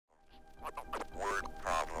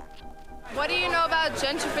What do you know about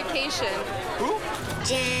gentrification? Who?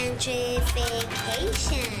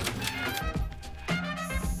 Gentrification.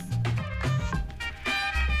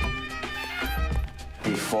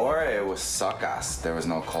 Before, it was suck-ass. There was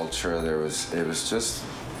no culture. It was just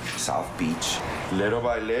South Beach. Little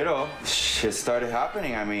by little, shit started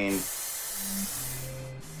happening. I mean,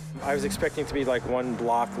 I was expecting to be like 1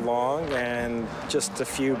 block long and just a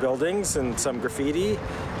few buildings and some graffiti,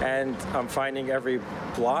 and I'm finding every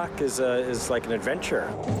block is like an adventure.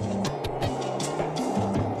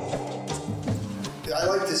 I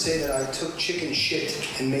like to say that I took chicken shit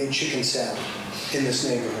and made chicken salad in this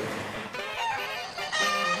neighborhood.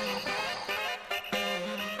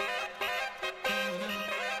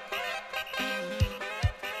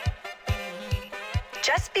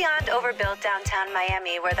 Just beyond overbuilt downtown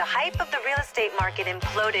Miami, where the hype of the real estate market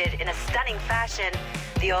imploded in a stunning fashion,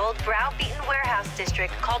 the old brow-beaten warehouse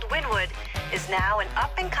district called Wynwood is now an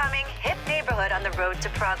up-and-coming, hip neighborhood on the road to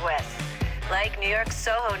progress. Like New York's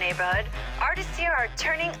Soho neighborhood, artists here are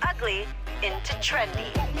turning ugly into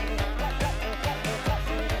trendy.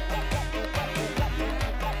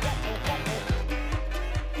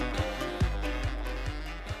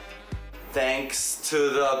 thanks to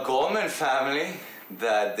the Goldman family,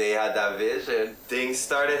 that they had that vision, things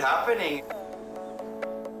started happening.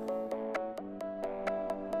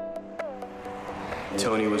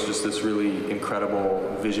 Tony was just this really incredible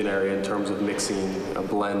visionary in terms of mixing a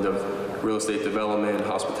blend of real estate development,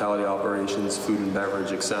 hospitality operations, food and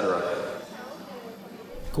beverage, etc.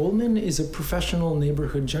 Goldman is a professional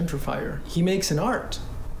neighborhood gentrifier. He makes an art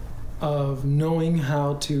of knowing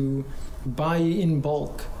how to buy in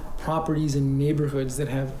bulk properties in neighborhoods that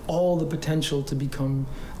have all the potential to become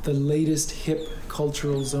the latest hip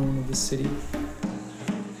cultural zone of the city.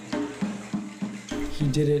 He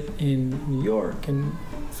did it in New York and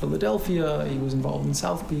Philadelphia. He was involved in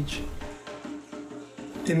South Beach.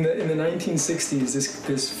 In the 1960s,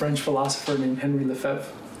 this French philosopher named Henri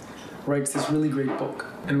Lefebvre writes this really great book,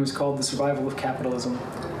 and it was called The Survival of Capitalism.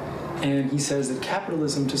 And he says that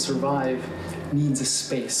capitalism, to survive, needs a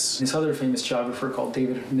space. This other famous geographer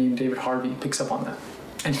named David Harvey picks up on that.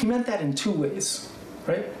 And he meant that in two ways,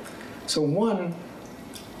 right? So one,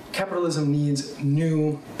 capitalism needs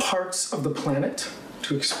new parts of the planet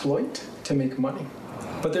to exploit, to make money.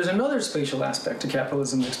 But there's another spatial aspect to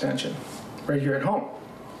capitalism's expansion, right here at home.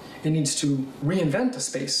 It needs to reinvent a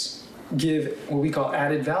space, give what we call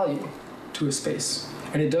added value to a space.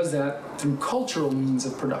 And it does that through cultural means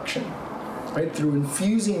of production, right? Through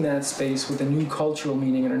infusing that space with a new cultural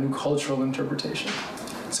meaning and a new cultural interpretation.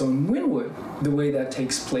 So in Wynwood, the way that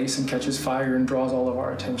takes place and catches fire and draws all of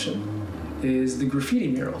our attention is the graffiti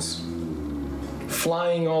murals,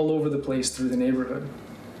 flying all over the place through the neighborhood,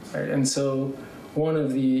 right? And so one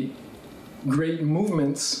of the great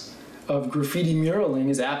movements of graffiti muraling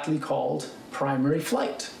is aptly called primary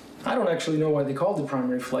flight. I don't actually know why they called it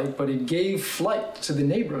primary flight, but it gave flight to the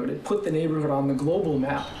neighborhood. It put the neighborhood on the global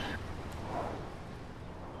map.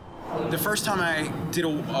 The first time I did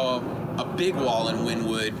a big wall in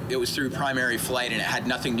Wynwood, it was through primary flight, and it had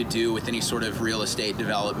nothing to do with any sort of real estate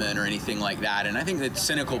development or anything like that. And I think that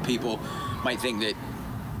cynical people might think that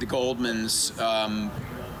the Goldmans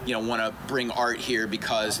want to bring art here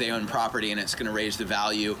because they own property and it's going to raise the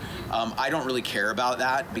value. I don't really care about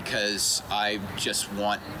that, because I just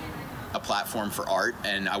want a platform for art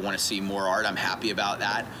and I want to see more art. I'm happy about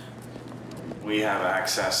that. We have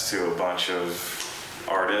access to a bunch of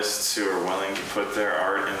artists who are willing to put their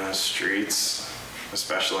art in the streets,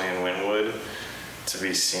 especially in Wynwood, to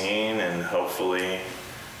be seen and hopefully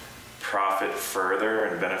profit further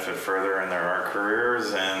and benefit further in their art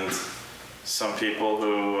careers. And some people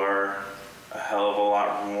who are a hell of a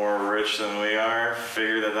lot more rich than we are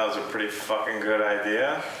figured that that was a pretty fucking good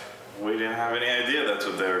idea. We didn't have any idea that's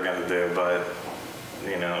what they were gonna do, but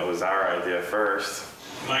it was our idea first.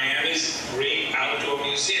 Miami's great outdoor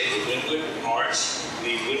museum, the Wynwood Arts,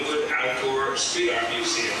 the Wynwood Outdoor Street Art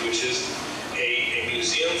Museum, which is a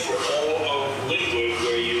museum for all of Wynwood,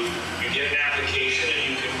 where you get an application and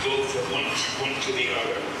you can go from one to the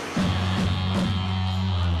other.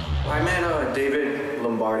 I met David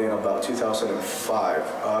Lombardi in about 2005.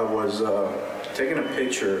 I was taking a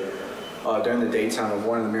picture during the daytime of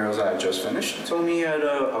one of the murals I had just finished. He told me he had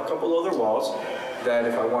a couple other walls that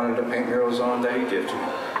if I wanted to paint murals on, that he'd give to me.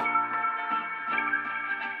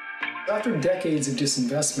 After decades of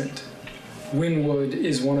disinvestment, Wynwood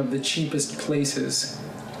is one of the cheapest places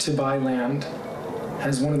to buy land,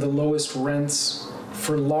 has one of the lowest rents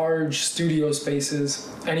for large studio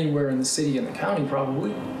spaces anywhere in the city and the county,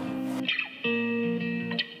 probably.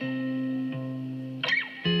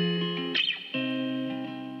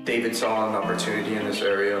 David saw an opportunity in this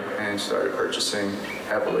area and started purchasing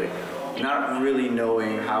heavily, not really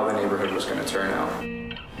knowing how the neighborhood was going to turn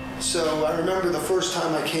out. So I remember the first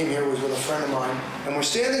time I came here was with a friend of mine, and we're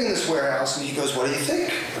standing in this warehouse, and he goes, "What do you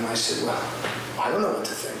think?" And I said, "Well, I don't know what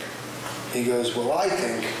to think." He goes, "Well, I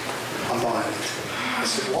think I'm buying it." I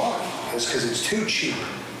said, "Why?" He goes, "Because it's too cheap,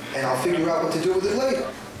 and I'll figure out what to do with it later."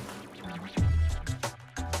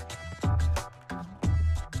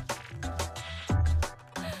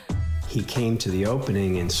 He came to the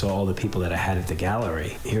opening and saw all the people that I had at the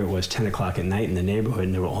gallery. Here it was 10 o'clock at night in the neighborhood,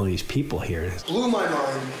 and there were all these people here. It blew my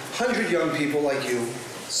mind, 100 young people like you,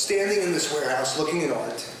 standing in this warehouse looking at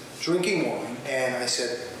art, drinking wine, and I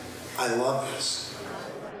said, I love this.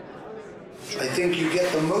 I think you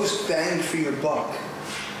get the most bang for your buck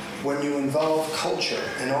when you involve culture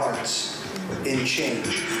and arts in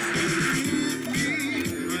change.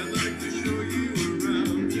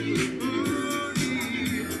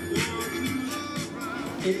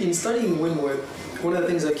 In studying Wynwood, one of the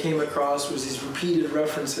things I came across was these repeated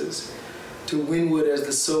references to Wynwood as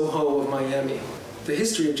the Soho of Miami. The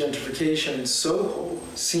history of gentrification in Soho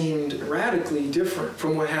seemed radically different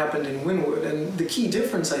from what happened in Wynwood. And the key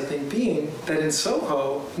difference, I think, being that in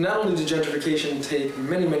Soho, not only did gentrification take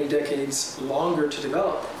many, many decades longer to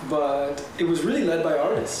develop, but it was really led by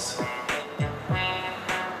artists.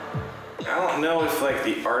 I don't know if like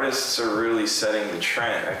the artists are really setting the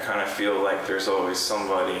trend. I kind of feel like there's always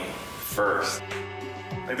somebody first.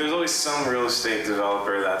 Like there's always some real estate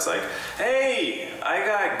developer that's like, hey, I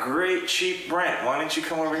got great cheap rent. Why don't you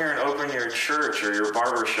come over here and open your church or your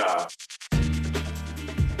barber shop?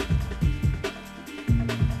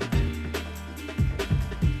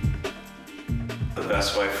 The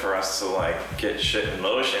best way for us to like get shit in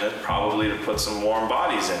motion is probably to put some warm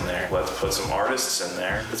bodies in there. Let's put some artists in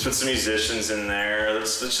there. Let's put some musicians in there.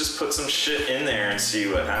 Let's just put some shit in there and see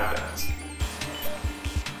what happens.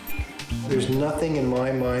 There's nothing in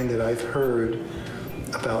my mind that I've heard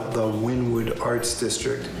about the Wynwood Arts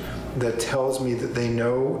District that tells me that they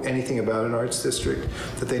know anything about an arts district,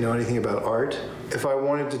 that they know anything about art. If I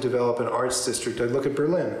wanted to develop an arts district, I'd look at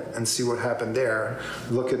Berlin and see what happened there.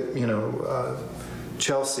 Look at,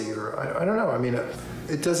 Chelsea, or I don't know. I mean,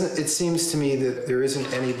 it seems to me that there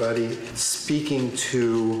isn't anybody speaking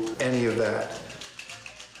to any of that.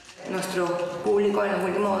 Nuestro público en los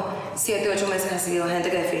últimos 7-8 meses ha sido gente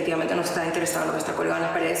que definitivamente no está interesada en lo que está colgado en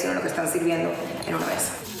las paredes, sino en lo que están sirviendo en una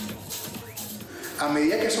mesa. A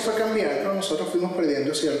medida que eso fue cambiando, nosotros fuimos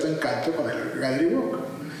perdiendo cierto encanto con el gallery walk.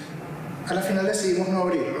 A la final decidimos no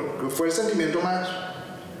abrirlo. Fue el sentimiento más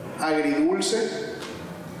agridulce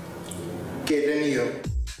que he tenido.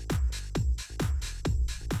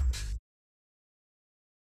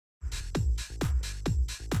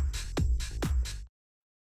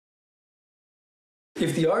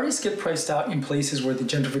 If the artists get priced out in places where the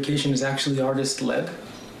gentrification is actually artist-led,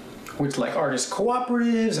 with like artist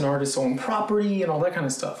cooperatives and artists own property and all that kind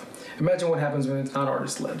of stuff, imagine what happens when it's not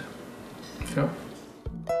artist-led, you know?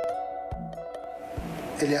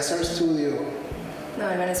 Eleazar Studio. No,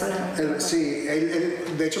 el venezolano. Sí,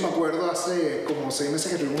 de hecho me acuerdo hace como 6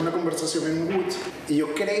 meses que tuvimos una conversación en Wynwood y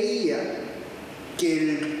yo creía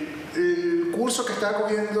que el curso que estaba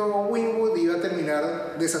cogiendo Wynwood iba a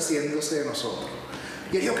terminar deshaciéndose de nosotros.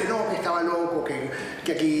 Y él dijo que no, que estaba loco,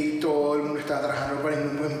 que aquí todo el mundo estaba trabajando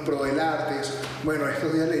en pro del arte. Bueno,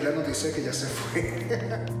 estos días leí la noticia de que ya se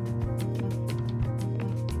fue.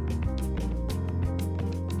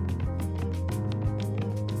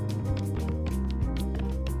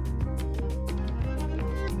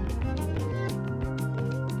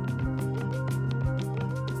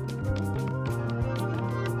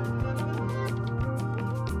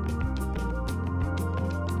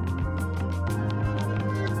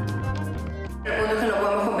 El punto es que no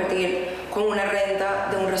podemos competir con una renta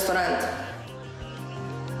de un restaurante.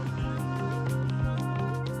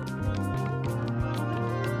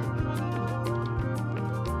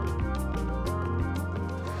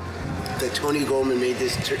 That Tony Goldman made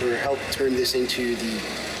this, or helped turn this into the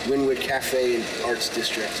Wynwood Cafe and Arts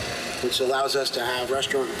District, which allows us to have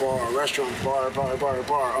restaurant, bar,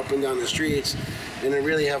 up and down the streets, and then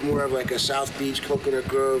really have more of like a South Beach, Coconut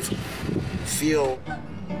Grove feel.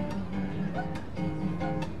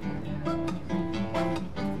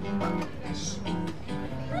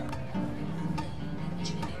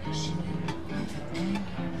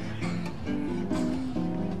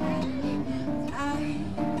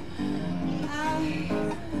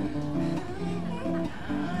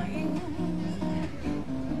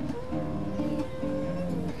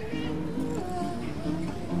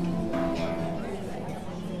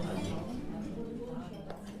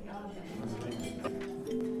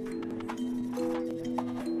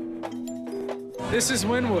 This is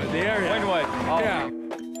Wynwood, the area. Wynwood. Oh. Yeah.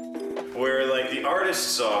 Where like the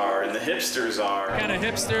artists are and the hipsters are. Kind of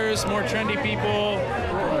hipsters, more trendy people.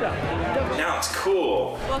 Now it's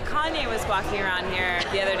cool. Well, Kanye was walking around here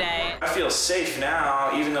the other day. I feel safe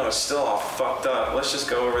now, even though it's still all fucked up. Let's just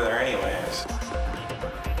go over there anyways.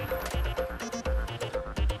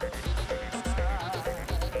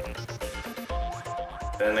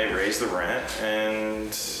 Then they raise the rent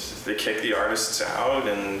and they kick the artists out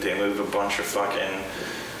and they move a bunch of fucking,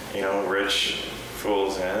 you know, rich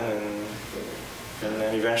fools in and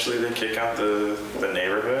then eventually they kick out the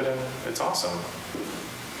neighborhood and it's awesome.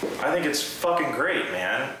 I think it's fucking great,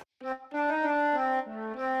 man.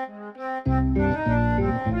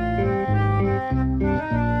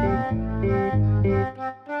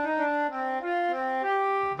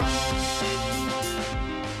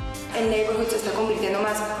 El neighborhood se está convirtiendo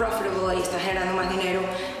más profitable y está generando más dinero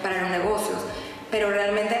para los negocios, pero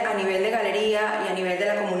realmente a nivel de galería y a nivel de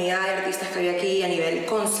la comunidad de artistas que hay aquí, a nivel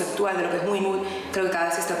conceptual de lo que es Wynwood, creo que cada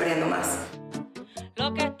vez se está perdiendo más.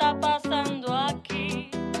 Lo que está pasando aquí,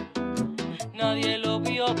 nadie lo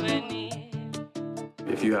vio venir.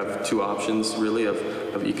 If you have two options, really, of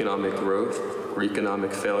economic growth or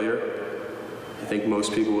economic failure, I think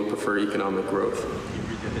most people would prefer economic growth.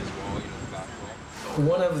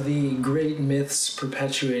 One of the great myths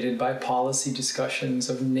perpetuated by policy discussions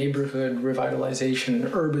of neighborhood revitalization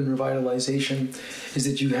and urban revitalization is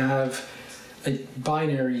that you have a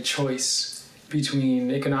binary choice between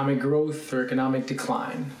economic growth or economic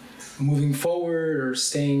decline, moving forward or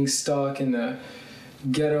staying stuck in the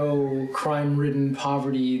ghetto, crime-ridden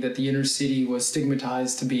poverty that the inner city was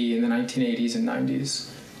stigmatized to be in the 1980s and 90s.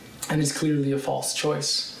 And it's clearly a false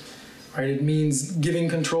choice. Right? It means giving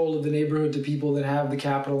control of the neighborhood to people that have the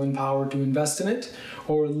capital and power to invest in it,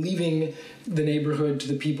 or leaving the neighborhood to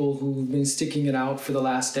the people who've been sticking it out for the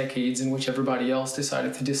last decades in which everybody else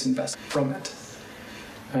decided to disinvest from it.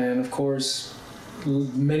 And of course,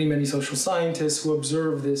 many, many social scientists who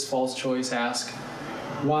observe this false choice ask,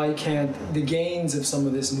 why can't the gains of some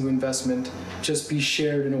of this new investment just be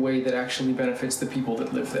shared in a way that actually benefits the people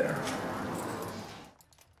that live there?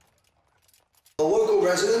 The local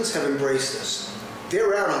residents have embraced this.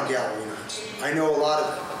 They're out on gallery nights. I know a lot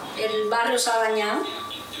of them. El barrio se ha dañado,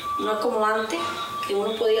 no es como antes, que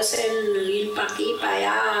uno podía ir para aquí, para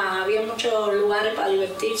allá, había muchos lugares para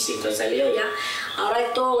divertirse y todo ese lío ya. Ahora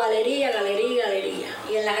es todo galería, galería, galería.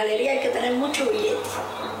 Y en la galería hay que tener mucho billete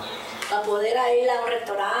para poder ir a un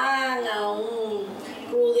restaurante, a un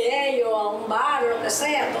club de ellos, a un bar, lo que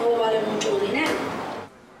sea, todo vale mucho dinero.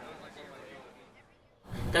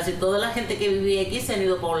 Casi toda la gente que vivía aquí se han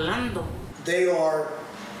ido por Orlando. They are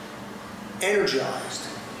energized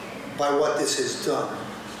by what this has done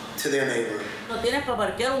to their neighborhood. No tienes para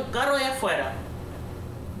parquear un carro allá afuera,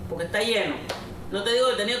 porque está lleno. No te digo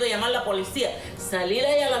que he tenido que llamar a la policía. Salir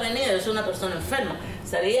ahí a la avenida, yo soy una persona enferma,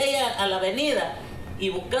 salir ahí a la avenida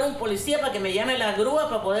y buscar un policía para que me llame la grúa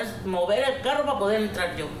para poder mover el carro para poder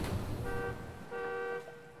entrar yo.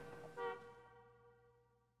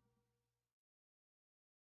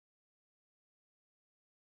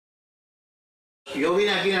 Yo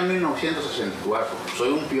vine aquí en 1964, soy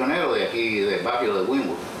un pionero de aquí, del barrio de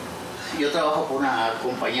Wynwood. Yo trabajo por una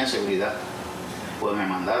compañía de seguridad, pues me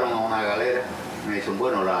mandaron a una galera, me dicen,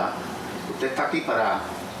 bueno, usted está aquí para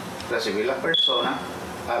recibir las personas,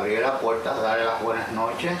 abrir las puertas, darle las buenas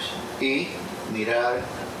noches y mirar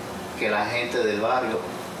que la gente del barrio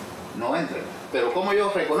no entre. Pero como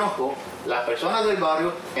yo reconozco las personas del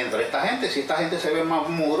barrio entre esta gente, si esta gente se ve más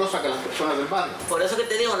mugrosa que las personas del barrio. Por eso que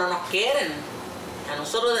te digo, no nos quieren. A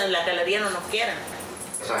nosotros en la galería no nos quieren.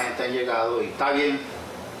 Esa gente ha llegado y está bien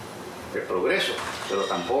el progreso, pero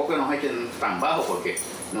tampoco que nos echen tan bajo porque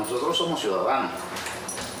nosotros somos ciudadanos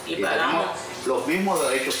y tenemos los mismos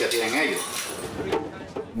derechos que tienen ellos.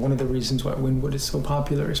 One of the reasons why Wynwood is so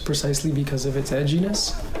popular is precisely because of its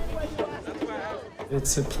edginess.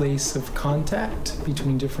 It's a place of contact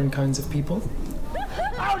between different kinds of people.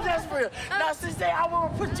 I was just real. Now, since then, I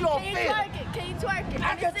want to put you on film. Can you twerk it?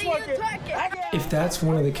 I can twerk it. If that's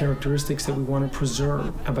one of the characteristics that we want to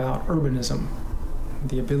preserve about urbanism,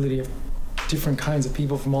 the ability of different kinds of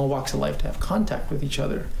people from all walks of life to have contact with each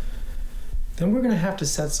other, then we're going to have to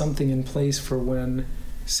set something in place for when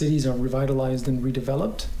cities are revitalized and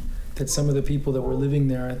redeveloped, that some of the people that were living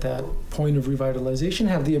there at that point of revitalization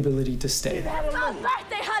have the ability to stay. It's my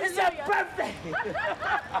birthday, honey. It's your birthday.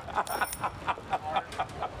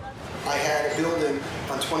 I had a building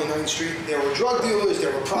on 29th Street. There were drug dealers,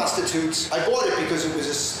 there were prostitutes. I bought it because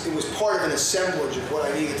it was part of an assemblage of what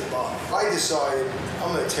I needed to buy. I decided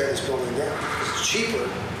I'm going to tear this building down because it's cheaper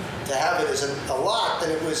to have it as a lot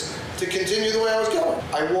than it was to continue the way I was going.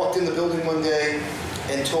 I walked in the building one day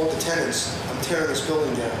and told the tenants, I'm tearing this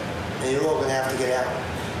building down, and you're all gonna have to get out.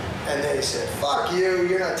 And they said, fuck you,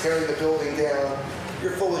 you're not tearing the building down,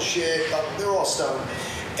 you're full of shit, they're all stoned.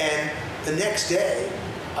 And the next day,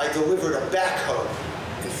 I delivered a backhoe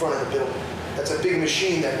in front of the building. That's a big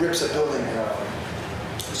machine that rips a building down.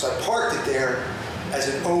 So I parked it there as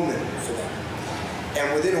an omen for them.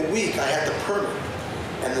 And within a week, I had the permit.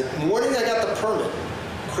 And the morning I got the permit,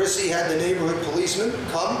 Chrissy had the neighborhood policeman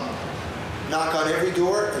come, knock on every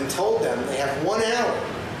door, and told them they have 1 hour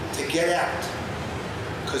to get out,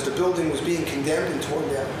 because the building was being condemned and torn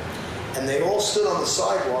down. And they all stood on the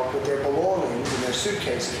sidewalk with their belongings in their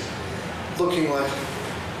suitcases, looking like,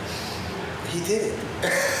 he did it.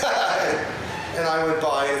 And I went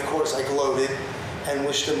by, and of course I gloated and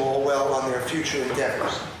wished them all well on their future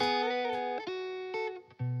endeavors.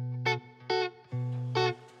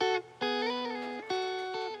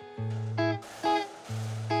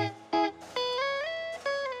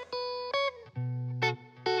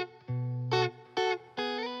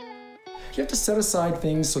 You have to set aside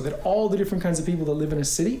things so that all the different kinds of people that live in a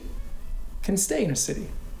city can stay in a city.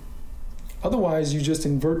 Otherwise, you just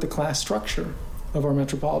invert the class structure of our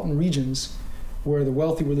metropolitan regions, where the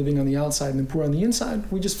wealthy were living on the outside and the poor on the inside.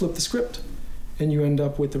 We just flip the script, and you end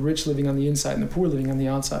up with the rich living on the inside and the poor living on the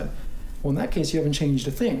outside. Well, in that case, you haven't changed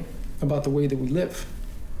a thing about the way that we live.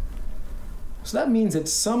 So that means that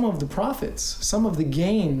some of the profits, some of the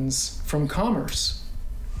gains from commerce,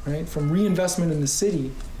 right, from reinvestment in the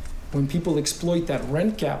city, when people exploit that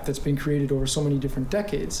rent gap that's been created over so many different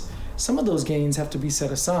decades, some of those gains have to be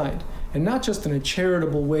set aside, and not just in a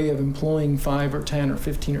charitable way of employing 5 or 10 or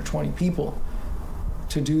 15 or 20 people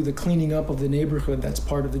to do the cleaning up of the neighborhood that's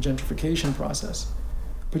part of the gentrification process.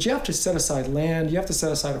 But you have to set aside land, you have to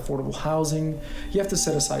set aside affordable housing, you have to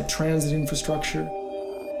set aside transit infrastructure.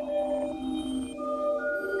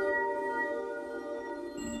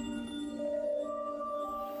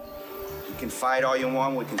 We can fight all you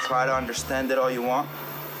want, we can try to understand it all you want,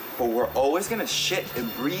 but we're always gonna shit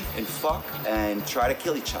and breathe and fuck and try to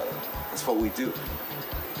kill each other. That's what we do.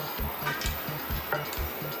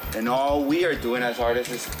 And all we are doing as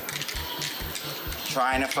artists is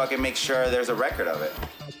trying to fucking make sure there's a record of it.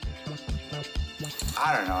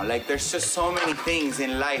 I don't know, like there's just so many things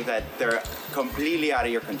in life that they're completely out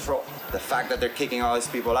of your control. The fact that they're kicking all these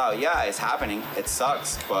people out, yeah, it's happening, it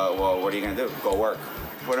sucks, but well, what are you gonna do? Go work.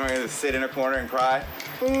 What am I gonna sit in a corner and cry?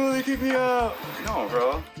 Oh, they kicked me out. No,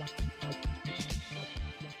 bro.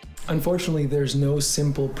 Unfortunately, there's no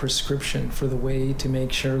simple prescription for the way to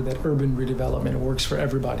make sure that urban redevelopment works for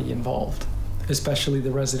everybody involved, especially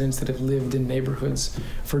the residents that have lived in neighborhoods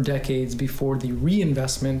for decades before the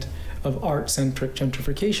reinvestment of art-centric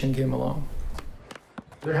gentrification came along.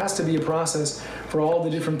 There has to be a process for all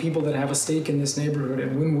the different people that have a stake in this neighborhood,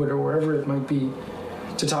 in Wynwood or wherever it might be,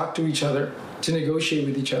 to talk to each other, to negotiate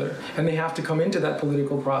with each other. And they have to come into that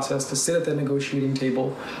political process to sit at the negotiating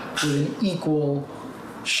table with an equal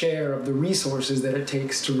share of the resources that it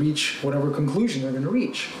takes to reach whatever conclusion they're going to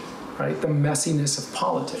reach, right? The messiness of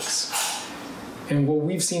politics. And what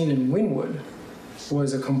we've seen in Wynwood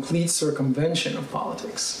was a complete circumvention of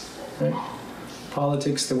politics, right?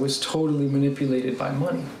 Politics that was totally manipulated by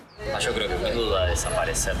money. Yo creo que Wynwood va a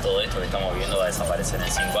desaparecer. Todo esto que estamos viendo va a desaparecer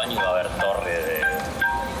en 5 años y va a haber torres de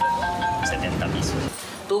 70 pisos.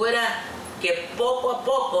 Tú verás que poco a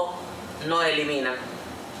poco nos eliminan,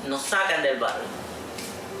 nos sacan del barrio.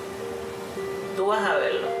 Tú vas a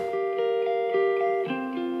verlo.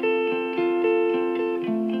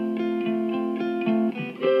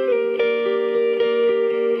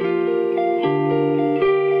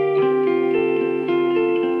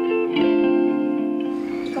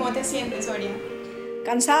 ¿Cómo te sientes, Soria?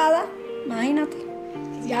 Cansada, imagínate.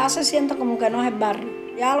 Ya se siente como que no es el barrio.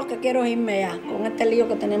 Ya lo que quiero es irme ya, con este lío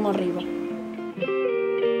que tenemos arriba.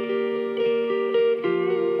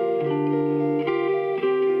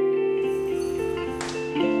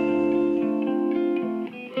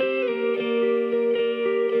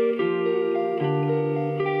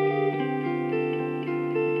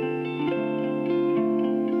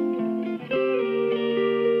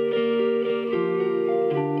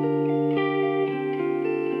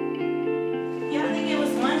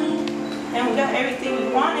 Everything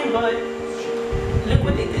we wanted, but look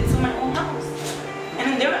what they did to my own house. And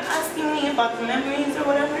then they were asking me about the memories or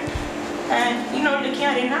whatever. And you know, looking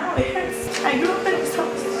at it now, it hurts. I grew up in this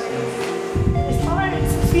house. It's hard,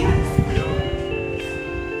 it's feelings.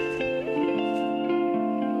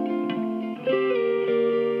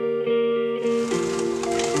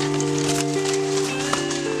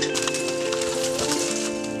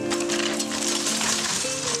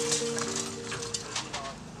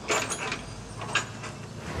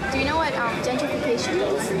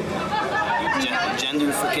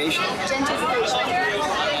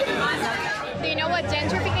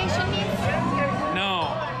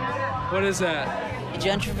 What is that?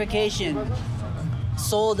 Gentrification.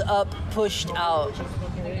 Sold up, pushed out.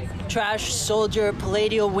 Trash soldier,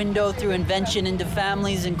 palladial window through invention into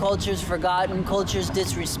families and cultures forgotten, cultures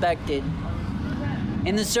disrespected.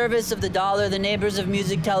 In the service of the dollar, the neighbors of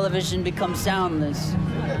music television become soundless,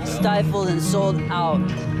 stifled and sold out.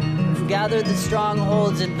 Gather the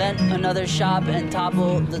strongholds, invent another shop, and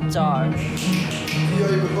topple the czar.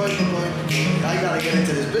 I gotta get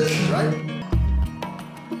into this business, right?